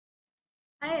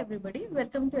Hi everybody,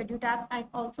 welcome to EduTap and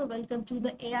also welcome to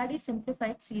the ARD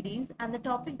Simplified Series. And the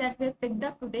topic that we have picked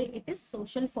up today, it is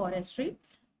social forestry,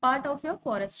 part of your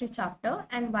forestry chapter.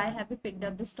 And why have we picked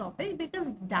up this topic?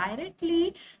 Because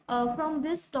directly from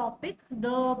this topic,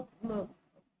 the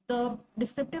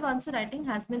descriptive answer writing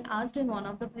has been asked in one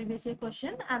of the previous year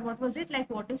question. And what was it like?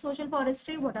 What is social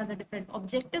forestry? What are the different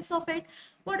objectives of it?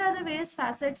 What are the various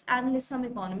facets and list some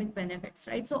economic benefits,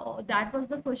 right? So that was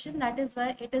the question. That is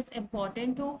why it is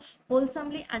important to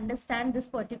wholesomely understand this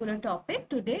particular topic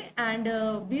today. And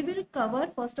we will cover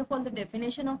first of all the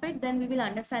definition of it, then we will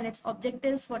understand its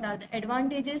objectives, what are the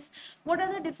advantages, what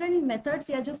are the different methods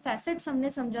या जो facets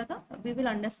हमने समझा था, we will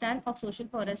understand of social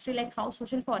forestry, like how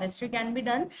social forestry can be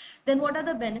done, then what are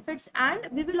the benefits, and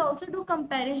we will also do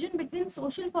comparison between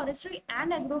social forestry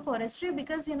and agroforestry,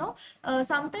 because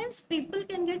sometimes people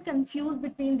can get confused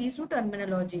between these two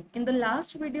terminology. In the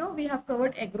last video we have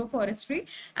covered agroforestry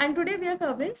and today we are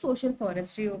covering social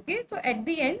forestry. Okay, so at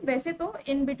the end, वैसे तो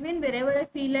in between wherever I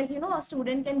feel like a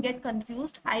student can get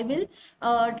confused, I will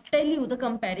tell you the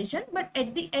comparison, but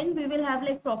at the end we will have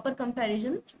like proper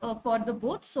comparison for the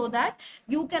both, so that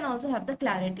you can also have the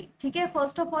clarity. Okay,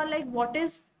 first of all, like what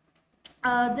is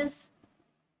this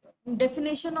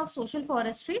definition of social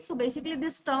forestry? So basically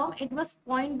this term, it was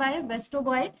coined by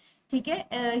Westoboy. Okay,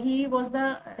 he was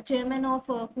the chairman of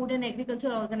food and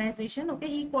agriculture organization. Okay,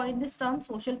 he coined this term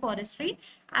social forestry.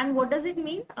 And what does it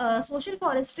mean? Social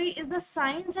forestry is the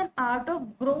science and art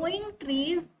of growing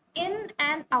trees in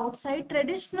and outside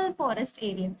traditional forest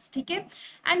areas. Okay,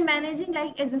 and managing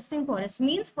like existing forests.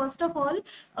 Means first of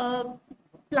all,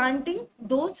 planting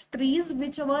those trees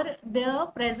which were there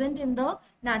present in the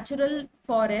natural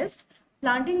forest,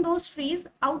 planting those trees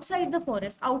outside the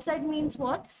forest. Outside means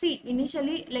what? See,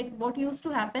 initially, like what used to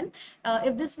happen,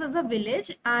 if this was a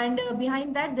village and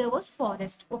behind that there was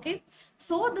forest. Okay,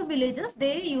 so the villagers,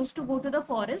 they used to go to the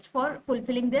forest for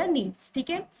fulfilling their needs.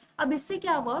 Okay, अब इससे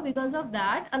क्या हुआ? Because of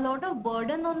that, a lot of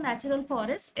burden on natural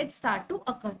forest, it start to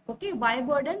occur. Okay, why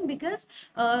burden? Because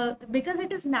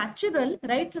it is natural,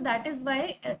 right? So that is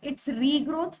why its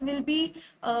regrowth will be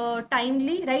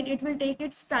timely, right? It will take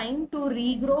its time to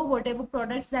regrow whatever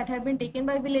products that have been taken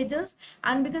by villagers.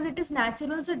 And because it is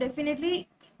natural, so definitely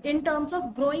in terms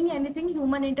of growing anything,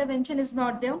 human intervention is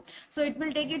not there, so it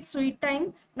will take its sweet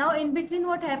time. Now in between,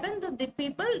 what happened, the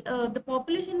people, the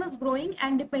population was growing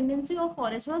and dependency of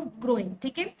forest was growing.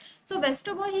 Okay, so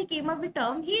Westerboy, he came up with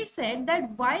term. He said that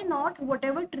why not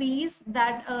whatever trees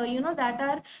that that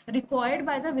are required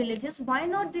by the villages, why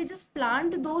not they just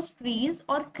plant those trees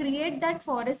or create that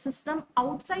forest system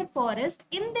outside forest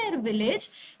in their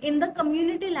village, in the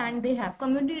community land they have.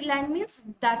 Community land means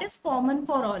that is common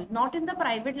for all, not in the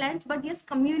private lands, but yes,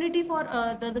 community for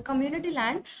the community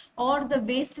land or the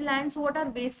wastelands. What are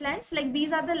wastelands? Like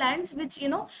these are the lands which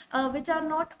which are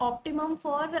not optimum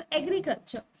for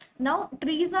agriculture. Now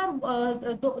trees are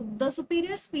the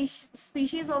superior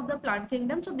species of the plant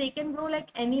kingdom, so they can grow like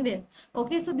anywhere.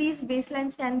 Okay, so these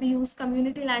wastelands can be used,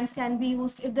 community lands can be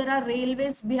used. If there are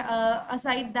railways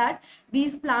aside that,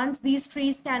 these plants, these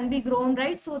trees can be grown,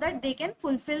 right? So that they can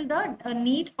fulfill the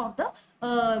need of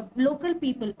the local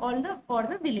people, all the or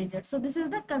the villagers. So this is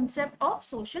the concept of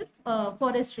social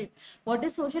forestry. What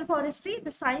is social forestry?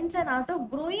 The science and art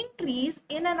of growing trees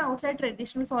in and outside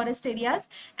traditional forest areas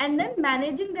and then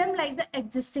managing them like the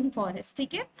existing forest.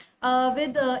 Okay,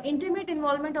 with intimate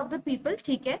involvement of the people.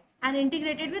 Okay, and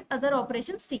integrated with other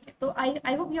operations. Okay, so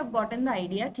I hope you have gotten the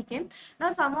idea. Okay,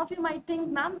 now some of you might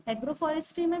think, ma'am,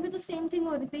 agroforestry may be the same thing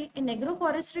or in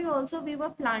agroforestry also we were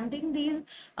planting these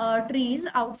trees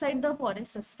outside the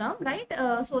forest system, right?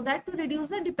 So that to reduce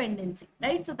the dependency,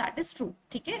 right? So that is true.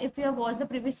 Okay, if you have watched the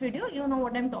previous video, you know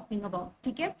what I'm talking about.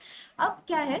 Okay, अब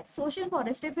क्या है social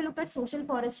forestry? If you look at social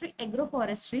forestry,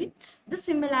 agroforestry, the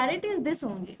similarity is this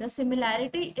only. The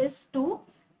similarity is to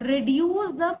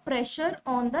reduce the pressure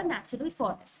on the natural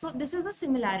forest. So this is the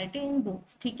similarity in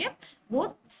both. Okay,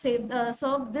 both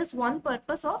serve this one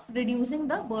purpose of reducing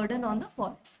the burden on the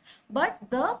forest, but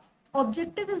the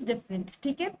objective is different.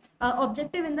 Okay,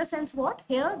 objective in the sense what?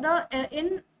 Here the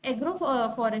in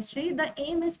agroforestry, the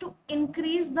aim is to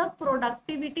increase the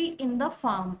productivity in the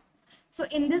farm. So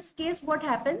in this case, what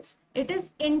happens? It is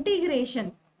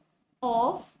integration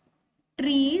of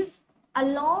trees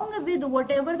along with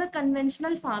whatever the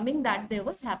conventional farming that there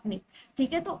was happening.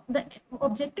 ठीक है, तो the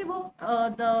objective of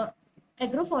the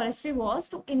agroforestry was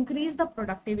to increase the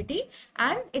productivity,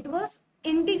 and it was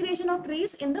integration of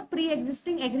trees in the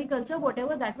pre-existing agriculture,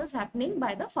 whatever that was happening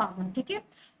by the farmer. ठीक है.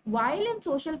 While in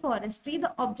social forestry,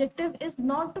 the objective is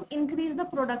not to increase the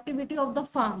productivity of the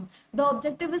farm. The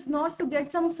objective is not to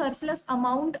get some surplus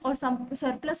amount or some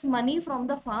surplus money from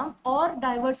the farm or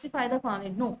diversify the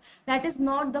farming. No, that is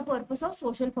not the purpose of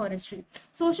social forestry.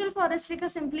 Social forestry का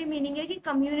simply meaning है कि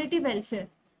community welfare.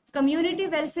 Community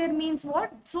welfare means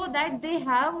what? So that they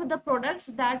have the products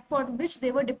that for which they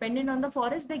were dependent on the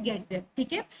forest, they get there.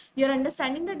 Okay, you're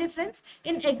understanding the difference.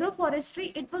 In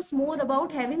agroforestry, it was more about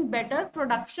having better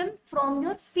production from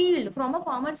your field, from a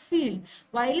farmer's field,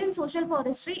 while in social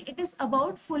forestry it is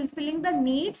about fulfilling the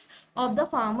needs of the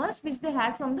farmers which they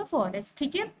had from the forest.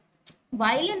 Okay,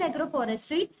 while in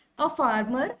agroforestry, a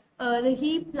farmer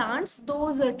he plants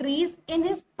those trees in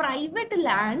his private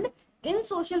land. In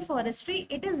social forestry,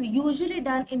 it is usually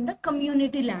done in the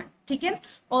community land. Okay,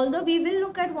 although we will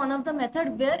look at one of the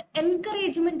method where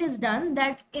encouragement is done,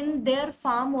 that in their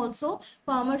farm also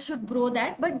farmers should grow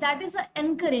that, but that is an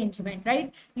encouragement,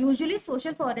 right? Usually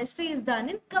social forestry is done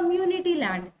in community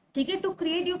land. ठीक है, to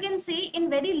create, you can say in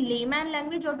very layman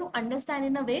language or to understand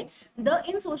in a way, the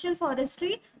in social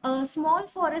forestry small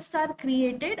forests are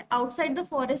created outside the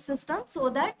forest system so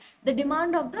that the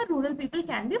demand of the rural people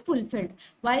can be fulfilled,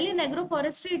 while in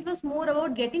agroforestry it was more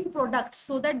about getting products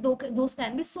so that those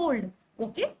can be sold.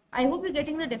 Okay, I hope you're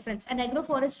getting the difference. And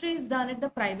agroforestry is done at the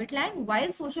private land,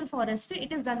 while social forestry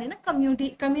it is done in a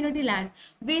community land,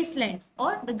 wasteland,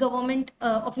 or the government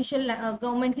official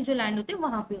government की जो land होती है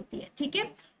वहां पे होती है. ठीक है,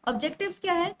 objectives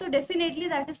क्या है? तो definitely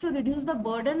that is to reduce the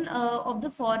burden of the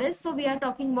forest. So we are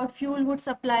talking about fuel wood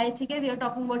supply. ठीक है, we are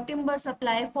talking about timber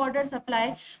supply, fodder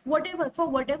supply, whatever, for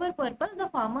whatever purpose the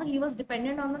farmer he was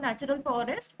dependent on the natural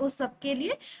forest, उस सब के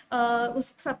लिए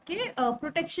उस सब के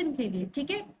protection के लिए.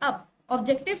 ठीक है, अब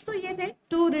objectives तो ये थे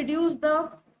to reduce the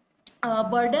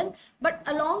burden, but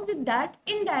along with that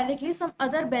indirectly some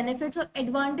other benefits or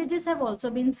advantages have also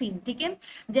been seen. ठीक है,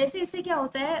 जैसे इससे क्या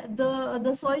होता है,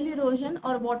 the soil erosion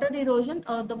or water erosion,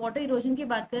 the water erosion की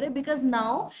बात करें, because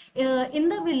now in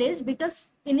the village, because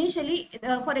initially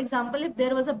for example if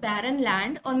there was a barren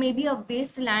land or maybe a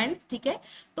waste land, ठीक है,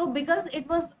 तो because it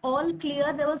was all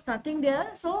clear, there was nothing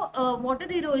there, so water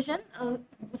erosion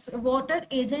water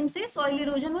agent से soil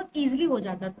erosion बहुत easily हो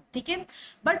जाता था. ठीक है,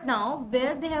 but now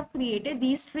where they have created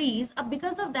these trees,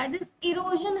 because of that this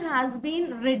erosion has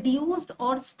been reduced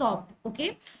or stopped.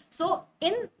 Okay, so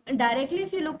in directly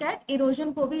if you look at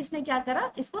erosion को भी इसने क्या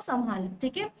करा, इसको संभाला.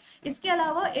 ठीक है, इसके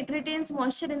अलावा it retains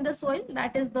moisture in the soil,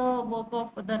 that is the work of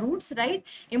the roots, right?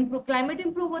 Improve climate,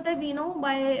 improve होता है, we know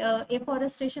by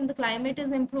afforestation the climate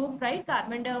is improved, right?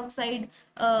 Carbon dioxide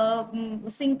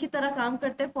sink की तरह काम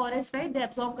करते हैं forest, right? They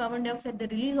absorb carbon dioxide, they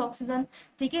release oxygen.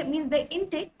 ठीक है, means they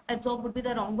intake, absorb would be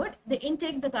the wrong word, they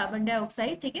intake the carbon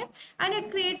dioxide. ठीक है, and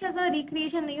it creates as a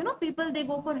recreation, you know, people they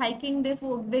go for hiking,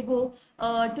 they go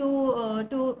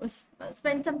to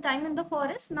spend some time in the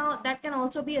forest. Now that can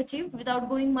also be achieved without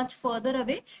going much further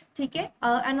away. ठीक है,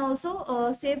 and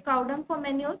also save cow dung for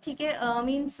manure. ठीक है,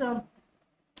 means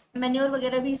manure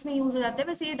वगैरह भी इसमें use हो जाते हैं.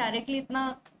 वैसे ये डायरेक्टली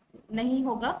इतना नहीं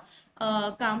होगा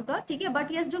काम का. ठीक है,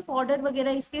 बट यस जो फॉडर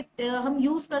वगैरह इसके हम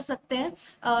यूज कर सकते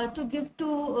हैं to give to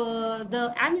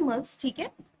the animals. ठीक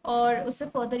है, और उससे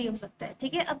फर्दर ही हो सकता है.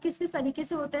 ठीक है, अब किस किस तरीके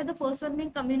से होता है? The first one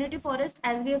being community forest,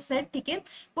 as we have said. ठीक है,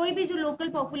 कोई भी जो लोकल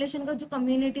पॉपुलेशन का जो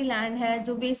कम्युनिटी लैंड है,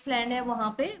 जो वेस्ट लैंड है,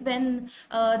 वहां पे when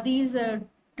these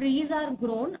trees are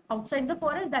grown outside the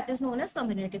forest, that is known as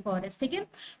community forest. Okay,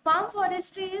 farm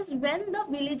forestry is when the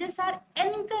villagers are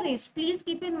encouraged. Please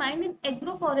keep in mind, in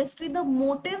agroforestry the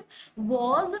motive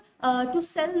was to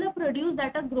sell the produce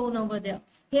that are grown over there.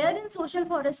 Here in social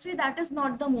forestry that is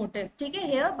not the motive. Okay,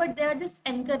 here but they are just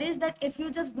encouraged that if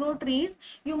you just grow trees,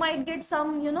 you might get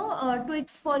some, you know,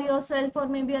 twigs for yourself or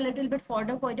maybe a little bit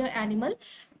fodder for your animal.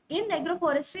 In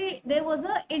agroforestry there was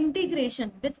a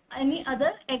integration with any other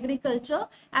agriculture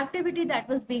activity that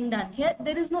was being done. Here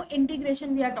there is no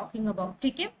integration we are talking about.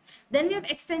 ठीक है, then we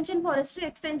have extension forestry.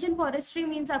 Extension forestry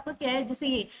means आपका क्या है, जैसे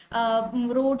ये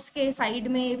roads के side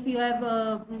में if you have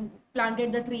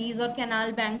planted the trees or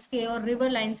canal banks के और river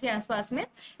lines के आसपास में,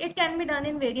 it can be done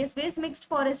in various ways. Mixed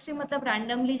forestry मतलब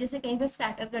randomly जैसे कहीं पे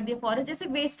scatter कर दिया forest, जैसे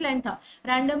wasteland था,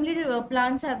 randomly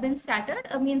plants have been scattered,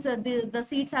 means the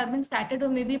seeds have been scattered or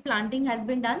maybe planting has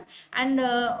been done, and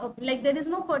like there is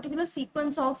no particular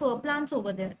sequence of plants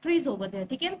over there, trees over there.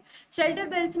 ठीक है, shelter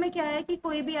belts में क्या है कि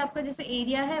कोई भी आपका जैसे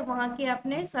area है वहां के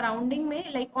अपने surrounding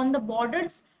में like on the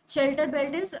borders Shelter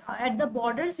belt is at the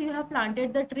borders you have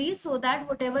planted the trees so that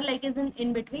whatever like is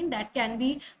in between that can be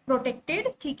protected.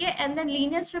 Okay, and then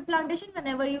linear strip plantation,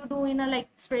 whenever you do in a like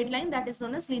straight line, that is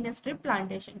known as linear strip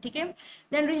plantation. Okay,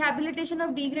 then rehabilitation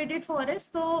of degraded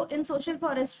forest. So in social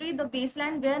forestry, the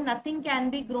wasteland where nothing can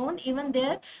be grown, even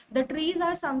there the trees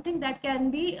are something that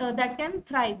can be that can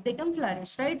thrive, they can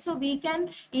flourish, right? So we can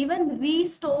even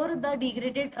restore the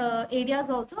degraded areas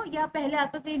also. या पहले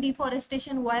आपका कहीं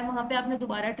deforestation हुआ है, वहां पे आपने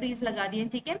दोबारा trees लगा दिए,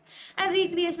 ठीक है. And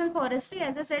recreational forestry,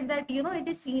 as I said that you know it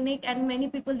is scenic and many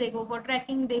people they go for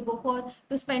trekking, they go for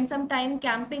to spend some time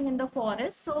camping in the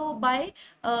forest. So by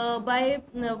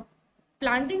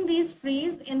planting these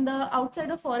trees in the outside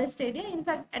of forest area, in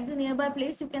fact at the nearby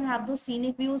place you can have those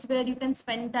scenic views where you can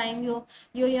spend time, your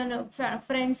you know,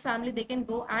 friends family, they can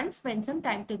go and spend some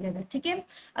time together. ठीक है,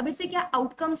 अब इससे क्या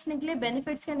outcomes निकले,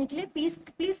 benefits क्या निकले,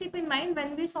 please keep in mind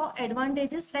when we saw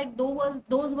advantages like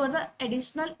those were the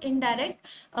additional indirect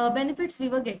benefits we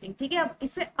were getting. ठीक है, अब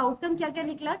इससे outcome क्या क्या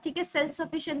निकला, ठीक है, self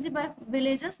sufficiency by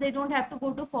villagers, they don't have to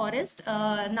go to forest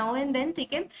now and then.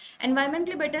 ठीक है,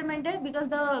 environmentally betterment है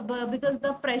because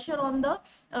the pressure on the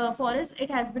forest it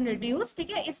has been reduced. ठीक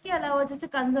है, इसके अलावा जैसे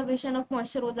conservation of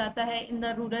moisture हो जाता है in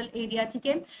the rural area. ठीक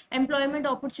है, employment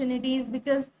opportunities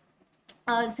because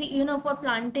see you know for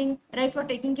planting, right, for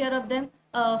taking care of them,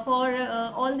 for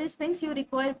all these things you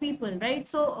require people, right?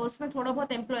 So उसमें थोड़ा बहुत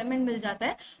employment मिल जाता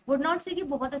है. Would not say कि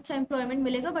बहुत अच्छा employment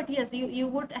मिलेगा, but yes you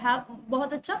would have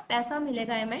बहुत अच्छा पैसा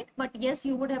मिलेगा I meant, but yes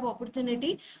you would have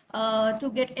opportunity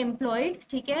to get employed.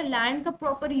 ठीक है, land का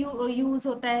proper use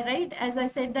होता है, right? As I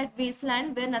said that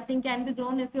wasteland where nothing can be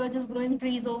grown, if you are just growing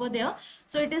trees over there,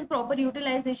 so it is proper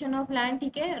utilization of land.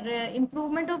 ठीक है,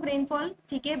 improvement of rainfall.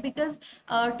 ठीक है, because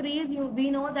trees we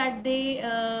know that they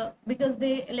because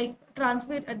they like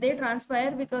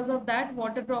transpire, because of that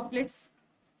water droplets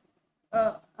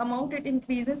amount it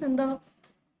increases in the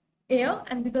air,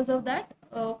 and because of that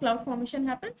cloud formation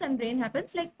happens and rain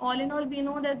happens. Like all in all we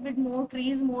know that with more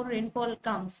trees more rainfall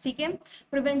comes. ठीक है,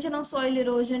 prevention of soil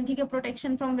erosion. ठीक है,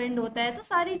 protection from wind होता है, तो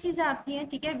सारी चीजें आपकी हैं.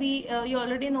 ठीक है, we you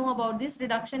already know about this,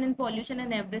 reduction in pollution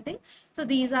and everything. So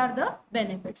these are the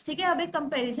benefits. ठीक है, अब एक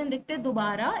comparison देखते हैं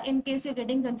दोबारा in case you're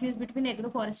getting confused between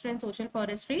agroforestry and social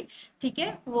forestry. ठीक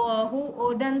है,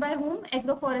 who done by whom?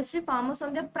 Agroforestry farmers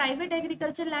on their private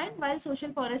agriculture land, while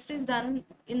social forestry is done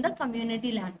in the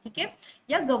community land. ठीक है,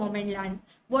 या government land.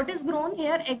 What is grown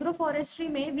here? Agroforestry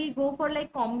में we go for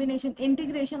like combination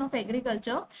integration of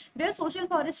agriculture, where social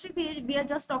forestry we are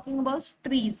just talking about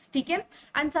trees. ठीक है,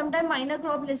 and sometime minor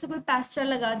crop जैसे कोई pasture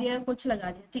लगा दिया, कुछ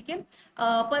लगा दिया. ठीक है,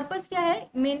 purpose क्या है?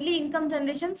 Mainly income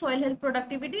generation, soil health,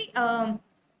 productivity.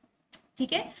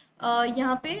 ठीक है,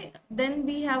 यहाँ पे then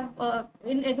we have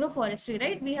in agroforestry,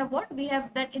 right, we have what, we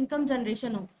have that income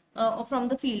generation from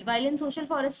the field, while in social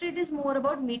forestry it is more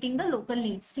about meeting the local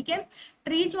needs. ठीक है,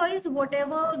 tree choice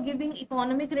whatever giving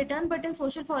economic return, but in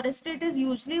social forestry it is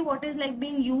usually what is like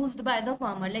being used by the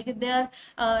farmer, like if they are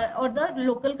or the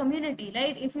local community,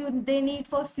 right, if you they need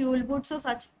for fuel wood, so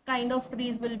such kind of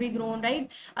trees will be grown,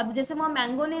 right? अब जैसे वहाँ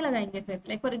mango नहीं लगाएंगे फिर,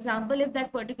 like for example if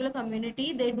that particular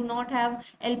community they do not have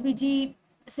LPG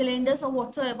cylinders or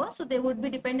whatsoever, so they would be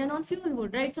dependent on fuel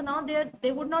wood, right? So now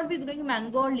they would not be growing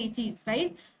mango or lychees,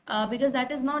 right? Because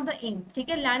that is not the aim. ठीक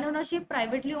है, land ownership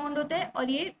privately owned होते हैं और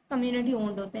ये community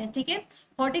owned होते हैं. ठीक है,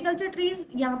 हॉर्टिकल्चर ट्रीज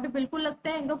यहाँ पे बिल्कुल लगते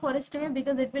हैं एग्रो फॉरेस्ट्री में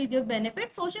because it will give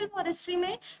benefit. Social forestry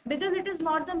में because it is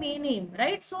not the main M,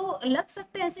 right? सो लग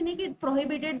सकते हैं, ऐसे नहीं कि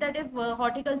prohibited that if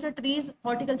horticulture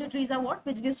trees are what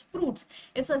which gives fruits,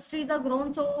 if such trees are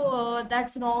grown, so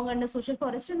that's wrong under social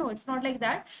forestry. No, it's not like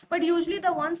that, but usually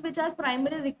the ones which are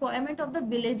primary requirement of the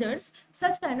villagers,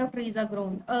 such kind of trees are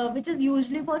grown, which is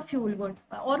usually for fuel wood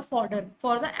or fodder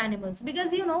for the animals,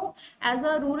 because you know as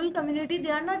a rural community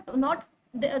they are not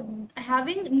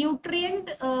having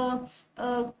nutrient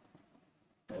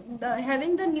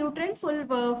having the nutrient full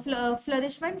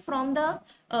flourishment from the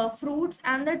fruits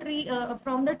and the tree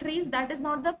from the trees. That is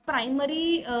not the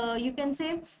primary you can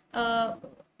say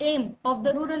aim of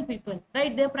the rural people,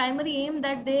 right? Their primary aim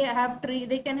that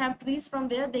they can have trees, from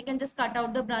there they can just cut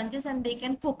out the branches and they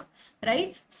can cook,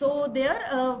 right? So there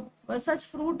such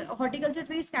fruit horticulture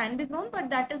trees can be grown, but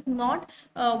that is not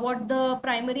what the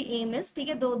primary aim is.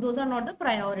 Okay, those are not the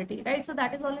priority, right? So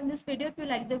that is all in this video. If you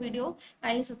like the video,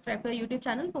 kindly subscribe to our YouTube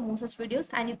channel for more such videos,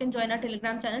 and you can join our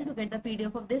Telegram channel to get the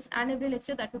PDF of this and every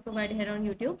lecture that we provide here on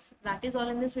YouTube. So that is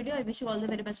all in this video. I wish you all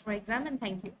the very best for exam, and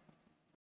thank you.